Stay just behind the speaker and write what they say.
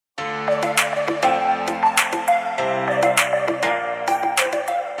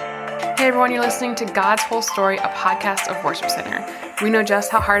everyone. You're listening to God's Whole Story, a podcast of Worship Center. We know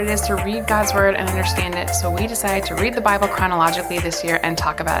just how hard it is to read God's Word and understand it, so we decided to read the Bible chronologically this year and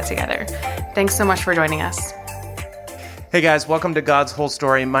talk about it together. Thanks so much for joining us. Hey guys, welcome to God's Whole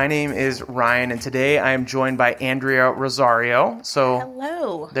Story. My name is Ryan, and today I am joined by Andrea Rosario. So,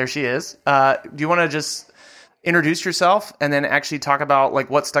 hello. There she is. Do you want to just introduce yourself and then actually talk about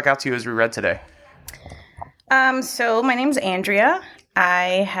what stuck out to you as we read today? So my name's Andrea.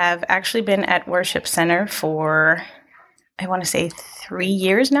 I have actually been at Worship Center for, I want to say 3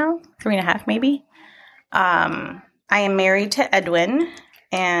 years now, 3.5 maybe. I am married to Edwin,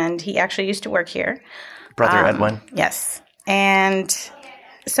 and he actually used to work here. Brother Edwin. Yes. And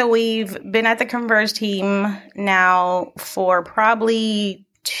so we've been at the Converge team now for probably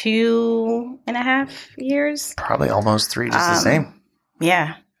 2.5 years. Probably almost 3, just the same.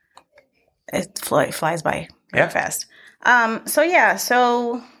 Yeah. It flies by very fast.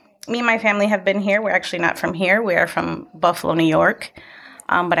 So me and my family have been here. We're actually not from here. We are from Buffalo, New York.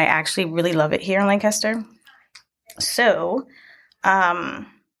 But I actually really love it here in Lancaster. So, and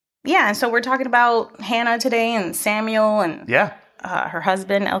so we're talking about Hannah today and Samuel and her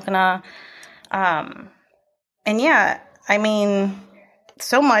husband, Elkanah.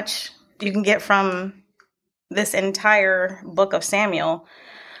 So much you can get from this entire book of Samuel.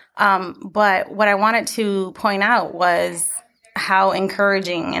 But what I wanted to point out was how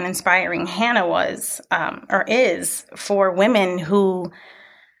encouraging and inspiring Hannah was, or is, for women who,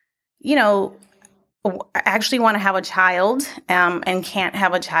 actually want to have a child, and can't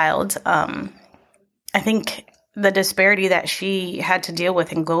have a child. I think the disparity that she had to deal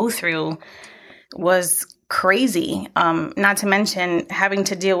with and go through was crazy. Not to mention having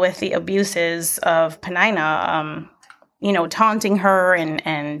to deal with the abuses of Peninnah, taunting her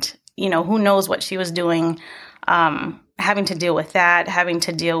and who knows what she was doing, having to deal with that, having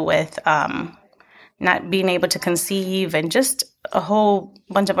to deal with not being able to conceive, and just a whole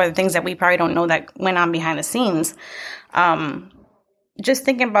bunch of other things that we probably don't know that went on behind the scenes. Just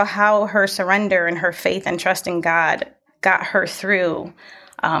thinking about how her surrender and her faith and trust in God got her through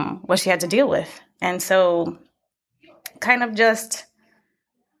what she had to deal with. And so kind of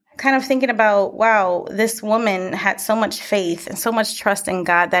thinking about, wow, this woman had so much faith and so much trust in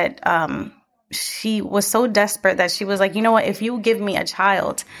God that she was so desperate that she was like, you know what, if you give me a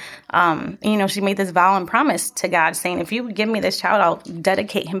child, she made this vow and promise to God saying, if you give me this child, I'll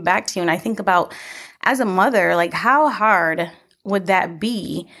dedicate him back to you. And I think about, as a mother, how hard would that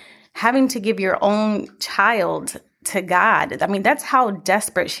be, having to give your own child to God? I mean, that's how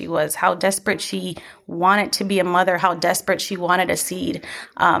desperate she was, how desperate she wanted to be a mother, how desperate she wanted a seed,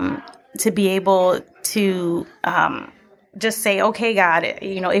 to be able to just say, okay, God,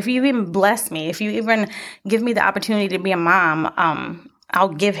 if you even bless me, if you even give me the opportunity to be a mom, I'll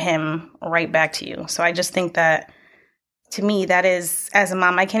give him right back to you. So I just think that, to me, that is, as a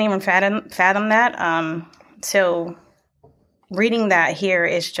mom, I can't even fathom that. So reading that here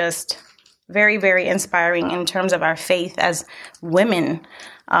is just very, very inspiring in terms of our faith as women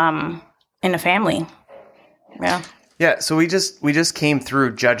in a family. Yeah. Yeah. So we just came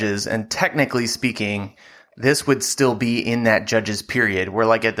through Judges, and technically speaking, this would still be in that Judges period. We're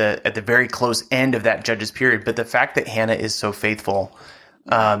at the very close end of that Judges period. But the fact that Hannah is so faithful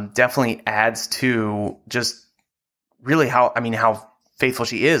definitely adds to just really how faithful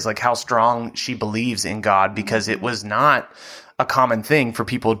she is, how strong she believes in God, because it was not a common thing for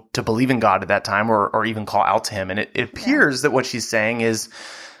people to believe in God at that time, or even call out to him. And it appears that what she's saying is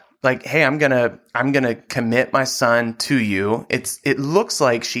hey, I'm gonna commit my son to you. It looks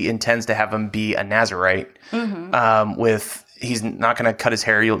like she intends to have him be a Nazirite. Mm-hmm. He's not going to cut his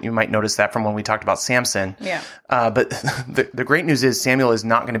hair. You might notice that from when we talked about Samson. Yeah. But the great news is Samuel is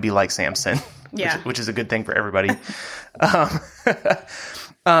not going to be like Samson. Yeah. Which is a good thing for everybody.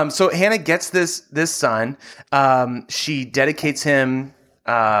 So Hannah gets this son. She dedicates him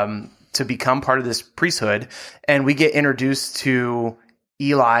to become part of this priesthood, and we get introduced to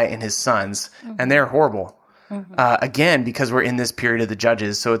Eli and his sons, and they're horrible. Mm-hmm. Again, because we're in this period of the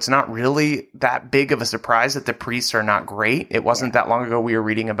Judges, so it's not really that big of a surprise that the priests are not great. It wasn't that long ago we were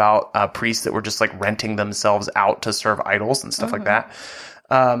reading about priests that were just renting themselves out to serve idols and stuff like that.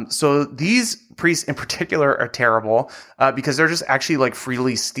 So these priests in particular are terrible because they're just actually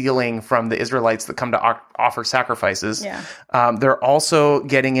freely stealing from the Israelites that come to offer sacrifices. Yeah. They're also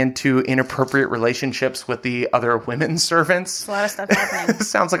getting into inappropriate relationships with the other women servants. There's a lot of stuff happening. This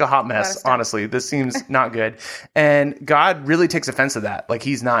sounds like a hot mess, honestly. This seems not good. And God really takes offense to that.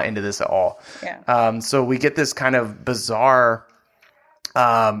 He's not into this at all. Yeah. So we get this kind of bizarre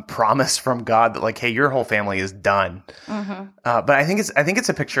promise from God that like, hey, your whole family is done. But I think it's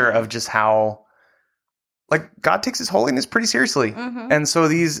a picture of just how like God takes his holiness pretty seriously. And so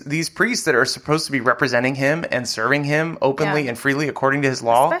these priests that are supposed to be representing him and serving him openly and freely according to his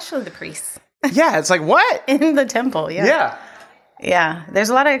law. Especially the priests. Yeah. It's like, what? In the temple. Yeah. Yeah. Yeah. There's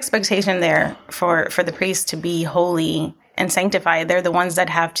a lot of expectation there for the priests to be holy and sanctified. They're the ones that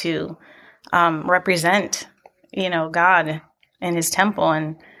have to represent, God in his temple.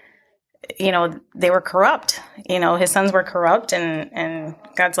 And, they were corrupt. His sons were corrupt and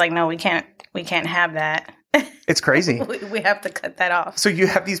God's like, no, we can't have that. It's crazy. We have to cut that off. So you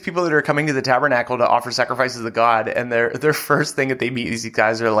have these people that are coming to the tabernacle to offer sacrifices to God, and their first thing that they meet these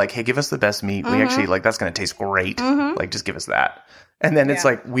guys are like, hey, give us the best meat. We actually that's going to taste great. Like, just give us that. And then it's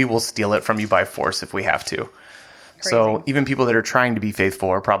like, we will steal it from you by force if we have to. Crazy. So even people that are trying to be faithful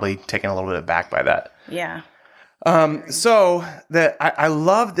are probably taken a little bit aback by that. Yeah. So I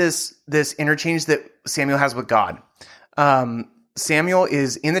love this interchange that Samuel has with God. Samuel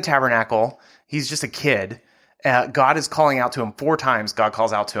is in the tabernacle. He's just a kid. God is calling out to him 4 times. God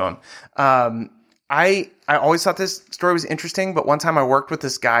calls out to him. I always thought this story was interesting, but one time I worked with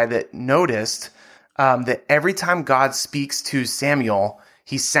this guy that noticed that every time God speaks to Samuel,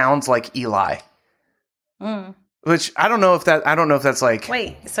 he sounds like Eli. Which I don't know if that's like.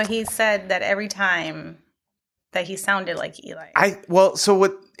 Wait, so he said that every time that he sounded like Eli.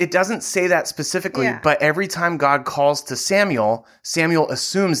 It doesn't say that specifically, but every time God calls to Samuel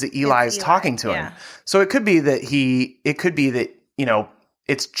assumes that Eli is talking to him. So it could be that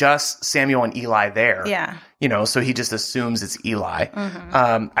it's just Samuel and Eli there. Yeah. So he just assumes it's Eli.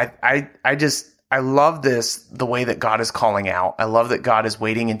 I love the way that God is calling out. I love that God is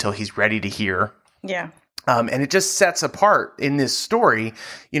waiting until he's ready to hear. Yeah. And it just sets apart in this story.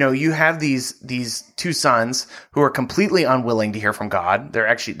 You have these 2 sons who are completely unwilling to hear from God.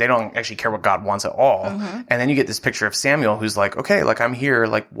 They don't actually care what God wants at all. And then you get this picture of Samuel who's like, okay, like I'm here.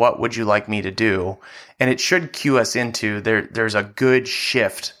 Like, what would you like me to do? And it should cue us into there's a good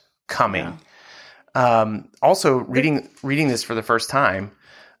shift coming. Also reading this for the first time,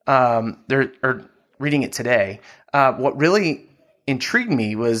 reading it today. What really intrigued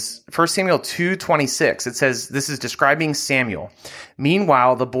me was 1 Samuel 2:26. It says, this is describing Samuel.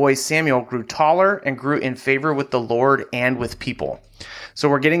 Meanwhile, the boy Samuel grew taller and grew in favor with the Lord and with people. So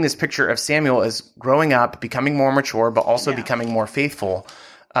we're getting this picture of Samuel as growing up, becoming more mature, but also becoming more faithful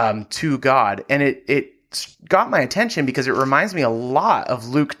to God. And it got my attention because it reminds me a lot of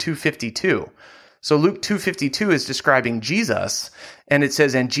Luke 2:52. So Luke 2:52 is describing Jesus, and it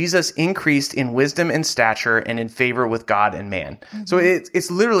says, and Jesus increased in wisdom and stature and in favor with God and man. So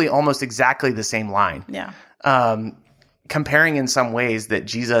it's literally almost exactly the same line. Yeah. Comparing in some ways that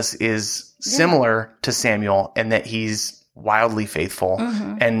Jesus is similar to Samuel and that he's wildly faithful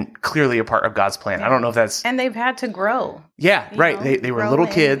and clearly a part of God's plan. Yeah. I don't know if that's... And they've had to grow. Yeah, right. They were little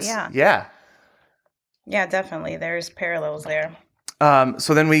kids. Yeah, definitely. There's parallels there.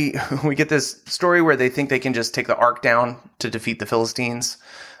 So then we get this story where they think they can just take the ark down to defeat the Philistines.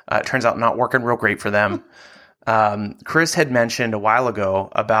 It turns out not working real great for them. Chris had mentioned a while ago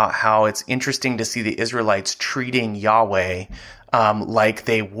about how it's interesting to see the Israelites treating Yahweh like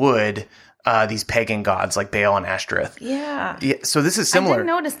they would these pagan gods like Baal and Ashtoreth. Yeah. So this is similar. I did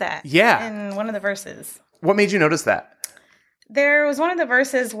notice that. Yeah. In one of the verses. What made you notice that? There was one of the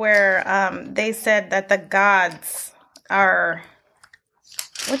verses where they said that the gods are...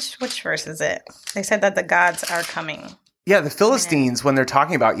 Which verse is it? They said that the gods are coming. Yeah, the Philistines, when they're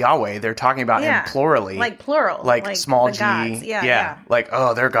talking about Yahweh, they're talking about him plurally. Like plural. Like small g. Gods. Yeah. Like,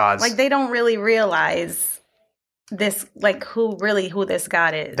 oh, they're gods. Like they don't really realize this, like who this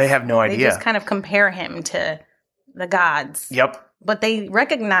God is. They have no idea. They just kind of compare him to the gods. Yep. But they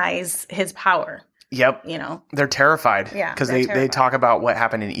recognize his power. Yep. They're terrified. Yeah. Because they talk about what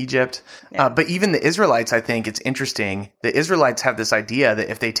happened in Egypt. Yeah. But even the Israelites, I think it's interesting. The Israelites have this idea that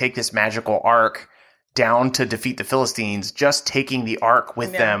if they take this magical ark down to defeat the Philistines, just taking the ark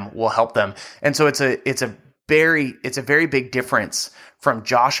with them will help them. And so it's a very big difference from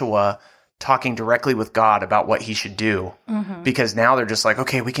Joshua talking directly with God about what he should do. Because now they're just like,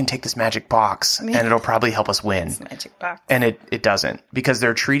 okay, we can take this magic box and it'll probably help us win. This magic box. And it doesn't, because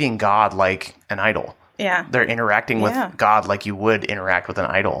they're treating God like an idol. Yeah. They're interacting with God like you would interact with an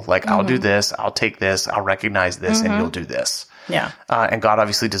idol. Like, I'll do this, I'll take this, I'll recognize this, and you'll do this. Yeah. And God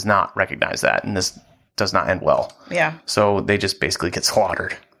obviously does not recognize that, and this does not end well. Yeah. So they just basically get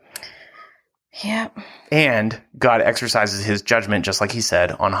slaughtered. Yeah. And God exercises his judgment, just like he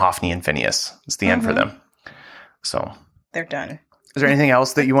said, on Hophni and Phinehas. It's the end for them. So they're done. Is there anything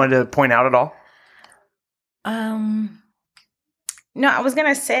else that you wanted to point out at all? No, I was going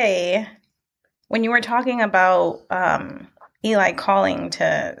to say, when you were talking about Eli calling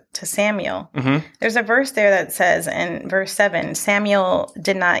to Samuel, there's a verse there that says in verse 7, Samuel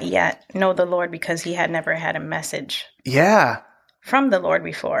did not yet know the Lord because he had never had a message from the Lord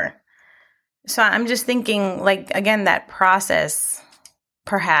before. So I'm just thinking, like, again, that process,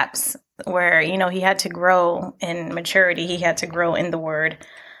 perhaps, where, you know, he had to grow in maturity. He had to grow in the word.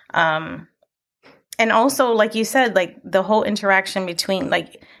 And also, like you said, like the whole interaction between,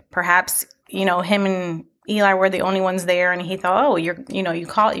 like, perhaps, you know, him and Eli were the only ones there, and he thought, oh, you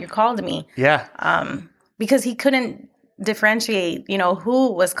called me. Yeah. Because he couldn't differentiate, you know,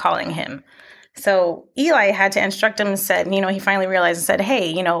 who was calling him. So Eli had to instruct him and said, you know, he finally realized and said,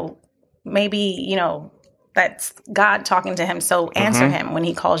 hey, you know, maybe, you know, that's God talking to him. So answer him when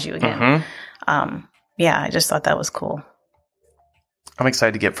he calls you again. Yeah, I just thought that was cool. I'm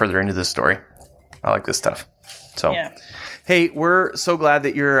excited to get further into this story. I like this stuff. So, Hey, we're so glad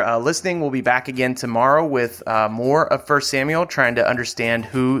that you're listening. We'll be back again tomorrow with more of 1 Samuel, trying to understand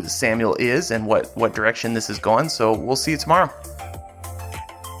who Samuel is and what direction this is going. So we'll see you tomorrow.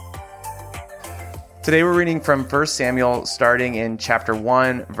 Today we're reading from 1 Samuel, starting in chapter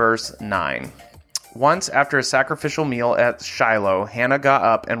 1, verse 9. Once after a sacrificial meal at Shiloh, Hannah got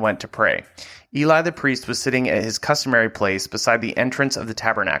up and went to pray. Eli the priest was sitting at his customary place beside the entrance of the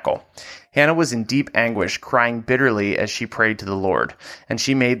tabernacle. Hannah was in deep anguish, crying bitterly as she prayed to the Lord, and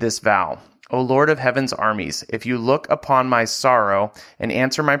she made this vow. O Lord of heaven's armies, if you look upon my sorrow and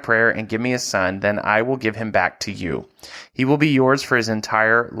answer my prayer and give me a son, then I will give him back to you. He will be yours for his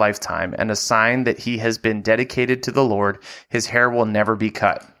entire lifetime, and a sign that he has been dedicated to the Lord. His hair will never be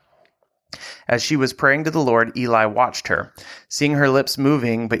cut. As she was praying to the Lord, Eli watched her. Seeing her lips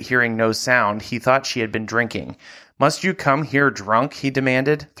moving but hearing no sound, he thought she had been drinking. Must you come here drunk? He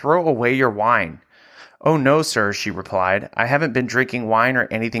demanded. Throw away your wine. Oh, no, sir, she replied. I haven't been drinking wine or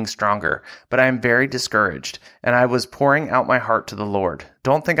anything stronger, but I am very discouraged, and I was pouring out my heart to the Lord.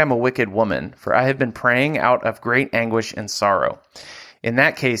 Don't think I'm a wicked woman, for I have been praying out of great anguish and sorrow. In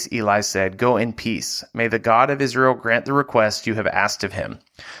that case, Eli said, go in peace. May the God of Israel grant the request you have asked of him.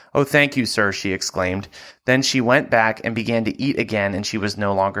 Oh, thank you, sir, she exclaimed. Then she went back and began to eat again, and she was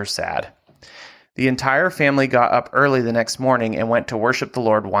no longer sad. The entire family got up early the next morning and went to worship the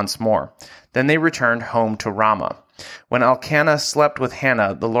Lord once more. Then they returned home to Ramah. When Elkanah slept with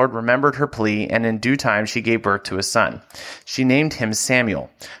Hannah, the Lord remembered her plea, and in due time she gave birth to a son. She named him Samuel,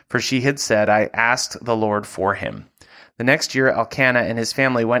 for she had said, I asked the Lord for him. The next year, Elkanah and his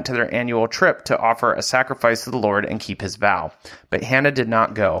family went to their annual trip to offer a sacrifice to the Lord and keep his vow. But Hannah did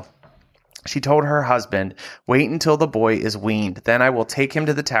not go. She told her husband, wait until the boy is weaned. Then I will take him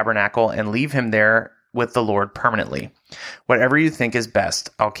to the tabernacle and leave him there with the Lord permanently. Whatever you think is best,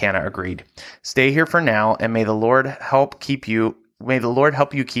 Elkanah agreed. Stay here for now, and may the Lord help you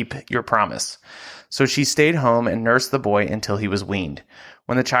keep your promise. So she stayed home and nursed the boy until he was weaned.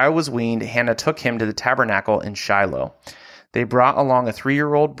 When the child was weaned, Hannah took him to the tabernacle in Shiloh. They brought along a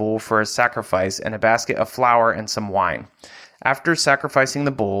 3-year-old bull for a sacrifice and a basket of flour and some wine. After sacrificing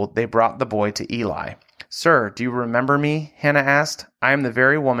the bull, they brought the boy to Eli. Sir, do you remember me? Hannah asked. I am the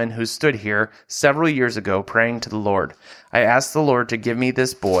very woman who stood here several years ago praying to the Lord. I asked the Lord to give me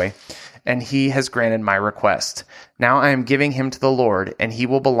this boy, and he has granted my request. Now I am giving him to the Lord, and he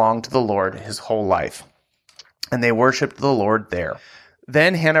will belong to the Lord his whole life. And they worshipped the Lord there.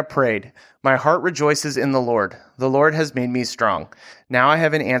 Then Hannah prayed, my heart rejoices in the Lord. The Lord has made me strong. Now I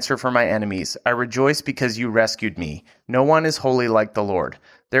have an answer for my enemies. I rejoice because you rescued me. No one is holy like the Lord.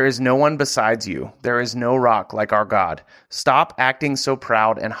 There is no one besides you. There is no rock like our God. Stop acting so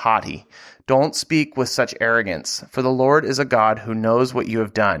proud and haughty. Don't speak with such arrogance, for the Lord is a God who knows what you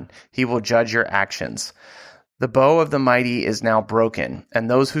have done. He will judge your actions. The bow of the mighty is now broken, and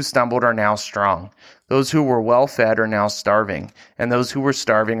those who stumbled are now strong. Those who were well fed are now starving, and those who were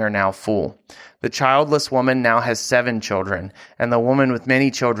starving are now full. The childless woman now has 7 children, and the woman with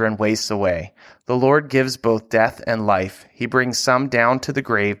many children wastes away. The Lord gives both death and life. He brings some down to the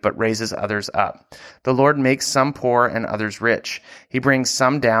grave, but raises others up. The Lord makes some poor and others rich. He brings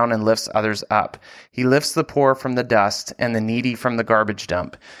some down and lifts others up. He lifts the poor from the dust and the needy from the garbage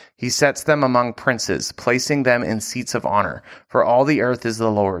dump. He sets them among princes, placing them in seats of honor. For all the earth is the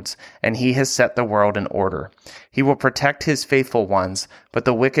Lord's, and he has set the world in order. He will protect his faithful ones, but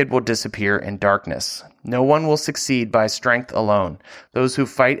the wicked will disappear in darkness. No one will succeed by strength alone. Those who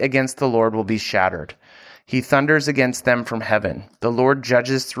fight against the Lord will be shattered. He thunders against them from heaven. The Lord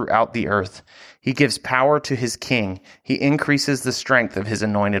judges throughout the earth. He gives power to his king. He increases the strength of his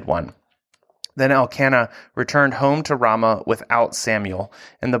anointed one. Then Elkanah returned home to Ramah without Samuel,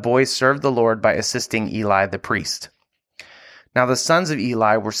 and the boys served the Lord by assisting Eli the priest. Now the sons of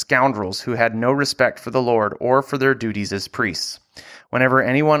Eli were scoundrels who had no respect for the Lord or for their duties as priests. Whenever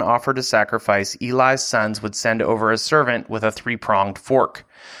anyone offered a sacrifice, Eli's sons would send over a servant with a 3-pronged fork.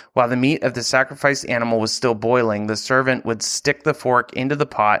 While the meat of the sacrificed animal was still boiling, the servant would stick the fork into the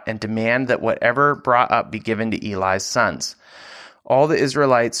pot and demand that whatever brought up be given to Eli's sons. All the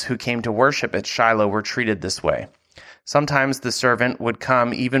Israelites who came to worship at Shiloh were treated this way. Sometimes the servant would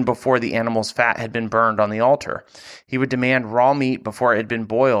come even before the animal's fat had been burned on the altar. He would demand raw meat before it had been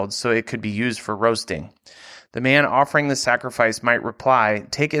boiled so it could be used for roasting. The man offering the sacrifice might reply,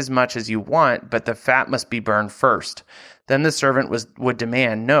 "Take as much as you want, but the fat must be burned first." Then the servant would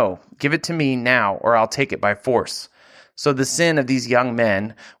demand, "No, give it to me now, or I'll take it by force." So the sin of these young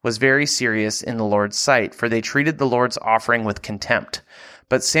men was very serious in the Lord's sight, for they treated the Lord's offering with contempt.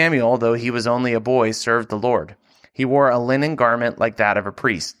 But Samuel, though he was only a boy, served the Lord. He wore a linen garment like that of a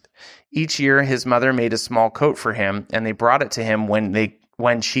priest. Each year his mother made a small coat for him, and they brought it to him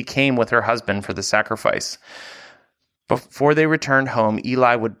when she came with her husband for the sacrifice. Before they returned home,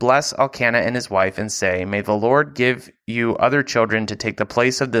 Eli would bless Elkanah and his wife and say, "May the Lord give you other children to take the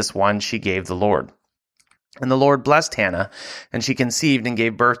place of this one she gave the Lord." And the Lord blessed Hannah, and she conceived and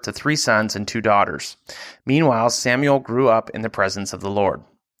gave birth to 3 sons and 2 daughters. Meanwhile, Samuel grew up in the presence of the Lord.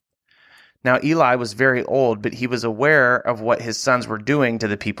 Now Eli was very old, but he was aware of what his sons were doing to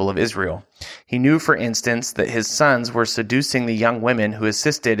the people of Israel. He knew, for instance, that his sons were seducing the young women who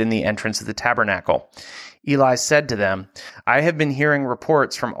assisted in the entrance of the tabernacle. Eli said to them, "I have been hearing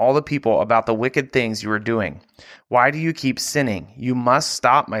reports from all the people about the wicked things you are doing. Why do you keep sinning? You must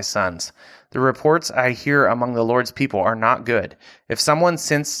stop, my sons. The reports I hear among the Lord's people are not good. If someone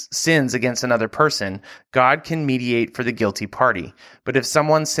sins against another person, God can mediate for the guilty party. But if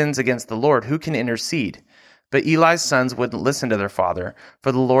someone sins against the Lord, who can intercede?" But Eli's sons wouldn't listen to their father,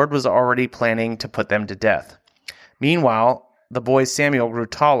 for the Lord was already planning to put them to death. Meanwhile, the boy Samuel grew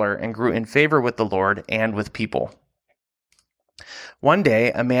taller and grew in favor with the Lord and with people. One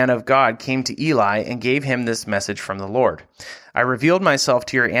day, a man of God came to Eli and gave him this message from the Lord. "I revealed myself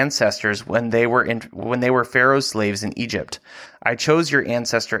to your ancestors when they were Pharaoh's slaves in Egypt. I chose your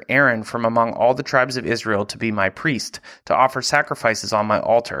ancestor Aaron from among all the tribes of Israel to be my priest, to offer sacrifices on my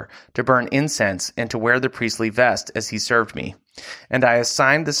altar, to burn incense, and to wear the priestly vest as he served me. And I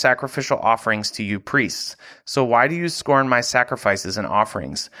assigned the sacrificial offerings to you priests. So why do you scorn my sacrifices and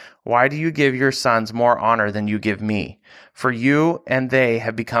offerings? Why do you give your sons more honor than you give me? For you and they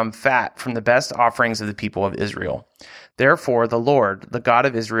have become fat from the best offerings of the people of Israel. Therefore, the Lord, the God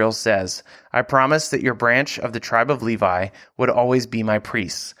of Israel, says, I promised that your branch of the tribe of Levi would always be my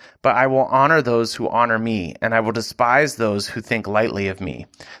priests. But I will honor those who honor me, and I will despise those who think lightly of me.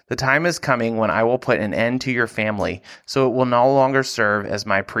 The time is coming when I will put an end to your family, so it will no longer serve as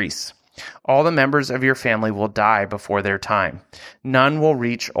my priests. All the members of your family will die before their time. None will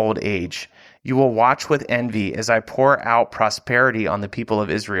reach old age. You will watch with envy as I pour out prosperity on the people of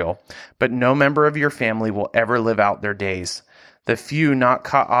Israel, but no member of your family will ever live out their days. The few not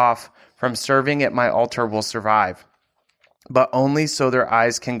cut off from serving at my altar will survive, but only so their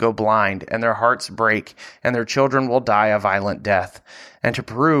eyes can go blind and their hearts break, and their children will die a violent death. And to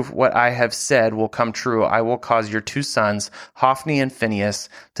prove what I have said will come true, I will cause your 2 sons, Hophni and Phinehas,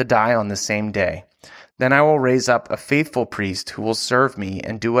 to die on the same day. Then I will raise up a faithful priest who will serve me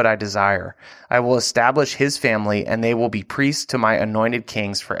and do what I desire. I will establish his family, and they will be priests to my anointed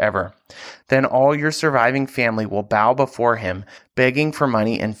kings forever. Then all your surviving family will bow before him, begging for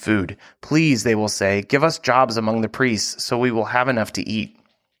money and food. Please, they will say, give us jobs among the priests, so we will have enough to eat.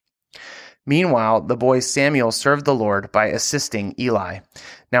 Meanwhile, the boy Samuel served the Lord by assisting Eli.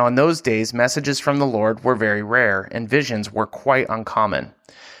 Now in those days, messages from the Lord were very rare, and visions were quite uncommon.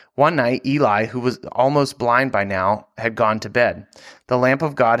 One night, Eli, who was almost blind by now, had gone to bed. The lamp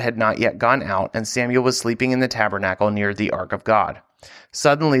of God had not yet gone out, and Samuel was sleeping in the tabernacle near the ark of God.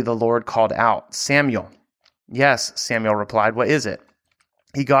 Suddenly the Lord called out, Samuel. Yes, Samuel replied, what is it?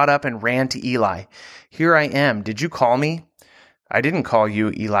 He got up and ran to Eli. Here I am. Did you call me? I didn't call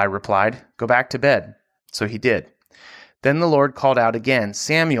you, Eli replied. Go back to bed. So he did. Then the Lord called out again,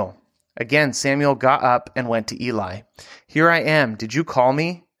 Samuel. Again, Samuel got up and went to Eli. Here I am. Did you call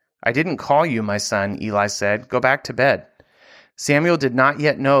me? I didn't call you, my son, Eli said. Go back to bed. Samuel did not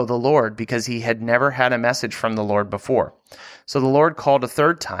yet know the Lord because he had never had a message from the Lord before. So the Lord called a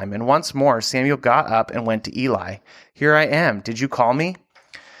third time, and once more Samuel got up and went to Eli. Here I am. Did you call me?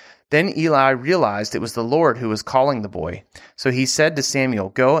 Then Eli realized it was the Lord who was calling the boy. So he said to Samuel,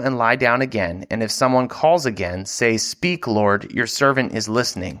 Go and lie down again, and if someone calls again, say, Speak, Lord, your servant is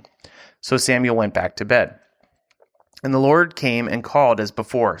listening. So Samuel went back to bed. And the Lord came and called as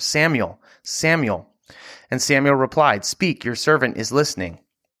before, Samuel, Samuel. And Samuel replied, "Speak, your servant is listening."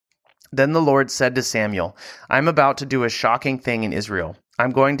 Then the Lord said to Samuel, "I'm about to do a shocking thing in Israel.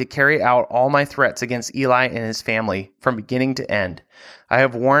 I'm going to carry out all my threats against Eli and his family from beginning to end. I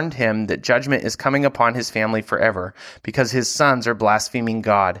have warned him that judgment is coming upon his family forever because his sons are blaspheming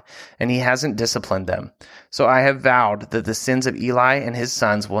God, and he hasn't disciplined them. So I have vowed that the sins of Eli and his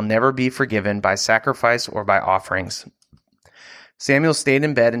sons will never be forgiven by sacrifice or by offerings." Samuel stayed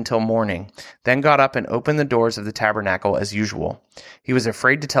in bed until morning, then got up and opened the doors of the tabernacle as usual. He was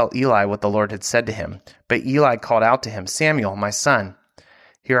afraid to tell Eli what the Lord had said to him, but Eli called out to him, "Samuel, my son."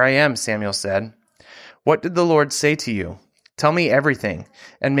 "Here I am," Samuel said. "What did the Lord say to you? Tell me everything,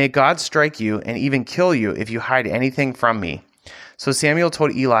 and may God strike you and even kill you if you hide anything from me." So Samuel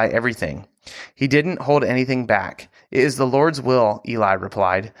told Eli everything. He didn't hold anything back. "It is the Lord's will," Eli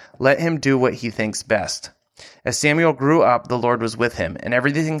replied. "Let him do what he thinks best." As Samuel grew up, the Lord was with him, and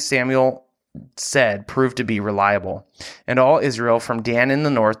everything Samuel said proved to be reliable. And all Israel, from Dan in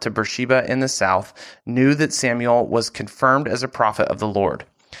the north to Beersheba in the south, knew that Samuel was confirmed as a prophet of the Lord.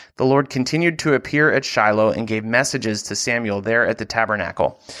 The Lord continued to appear at Shiloh and gave messages to Samuel there at the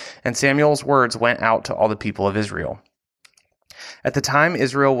tabernacle, and Samuel's words went out to all the people of Israel. At the time,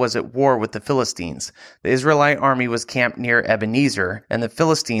 Israel was at war with the Philistines. The Israelite army was camped near Ebenezer, and the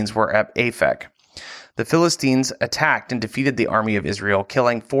Philistines were at Aphek. The Philistines attacked and defeated the army of Israel,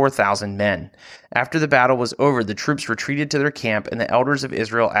 killing 4,000 men. After the battle was over, the troops retreated to their camp, and the elders of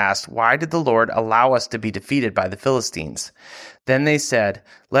Israel asked, "Why did the Lord allow us to be defeated by the Philistines?" Then they said,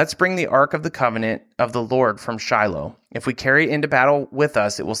 "Let's bring the Ark of the Covenant of the Lord from Shiloh. If we carry it into battle with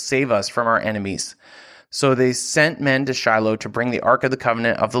us, it will save us from our enemies." So they sent men to Shiloh to bring the Ark of the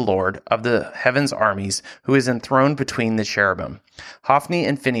Covenant of the Lord of the heaven's armies, who is enthroned between the cherubim. Hophni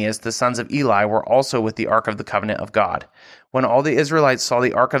and Phinehas, the sons of Eli, were also with the Ark of the Covenant of God. When all the Israelites saw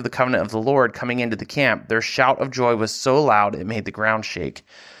the Ark of the Covenant of the Lord coming into the camp, their shout of joy was so loud it made the ground shake.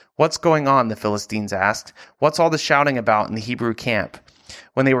 "What's going on?" the Philistines asked. "What's all the shouting about in the Hebrew camp?"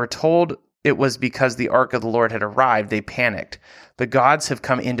 When they were told it was because the Ark of the Lord had arrived, they panicked. "The gods have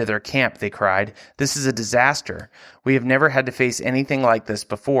come into their camp," they cried. "This is a disaster. We have never had to face anything like this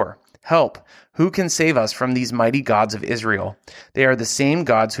before. Help! Who can save us from these mighty gods of Israel? They are the same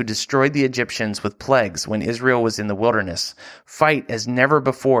gods who destroyed the Egyptians with plagues when Israel was in the wilderness. Fight as never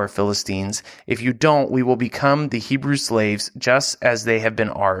before, Philistines. If you don't, we will become the Hebrew slaves just as they have been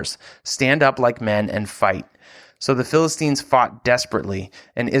ours. Stand up like men and fight." So the Philistines fought desperately,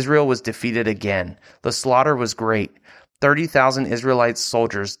 and Israel was defeated again. The slaughter was great. 30,000 Israelite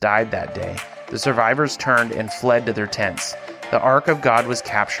soldiers died that day. The survivors turned and fled to their tents. The Ark of God was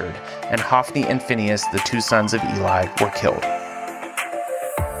captured, and Hophni and Phinehas, the two sons of Eli, were killed.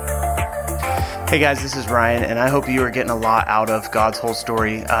 Hey guys, this is Ryan, and I hope you are getting a lot out of God's whole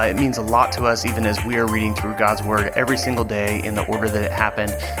story. It means a lot to us even as we are reading through God's Word every single day in the order that it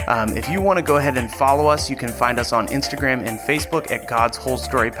happened. If you want to go ahead and follow us, you can find us on Instagram and Facebook at God's Whole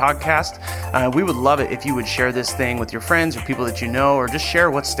Story Podcast. We would love it if you would share this thing with your friends or people that you know, or just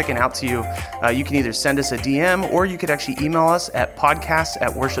share what's sticking out to you. You can either send us a DM, or you could actually email us at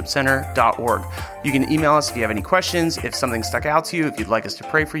podcast@worshipcenter.org. You can email us if you have any questions, if something stuck out to you, if you'd like us to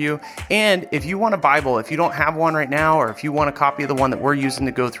pray for you, and if you want a Bible, if you don't have one right now, or if you want a copy of the one that we're using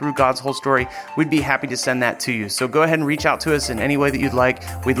to go through God's whole story, we'd be happy to send that to you. So go ahead and reach out to us in any way that you'd like.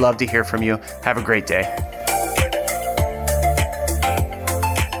 We'd love to hear from you. Have a great day.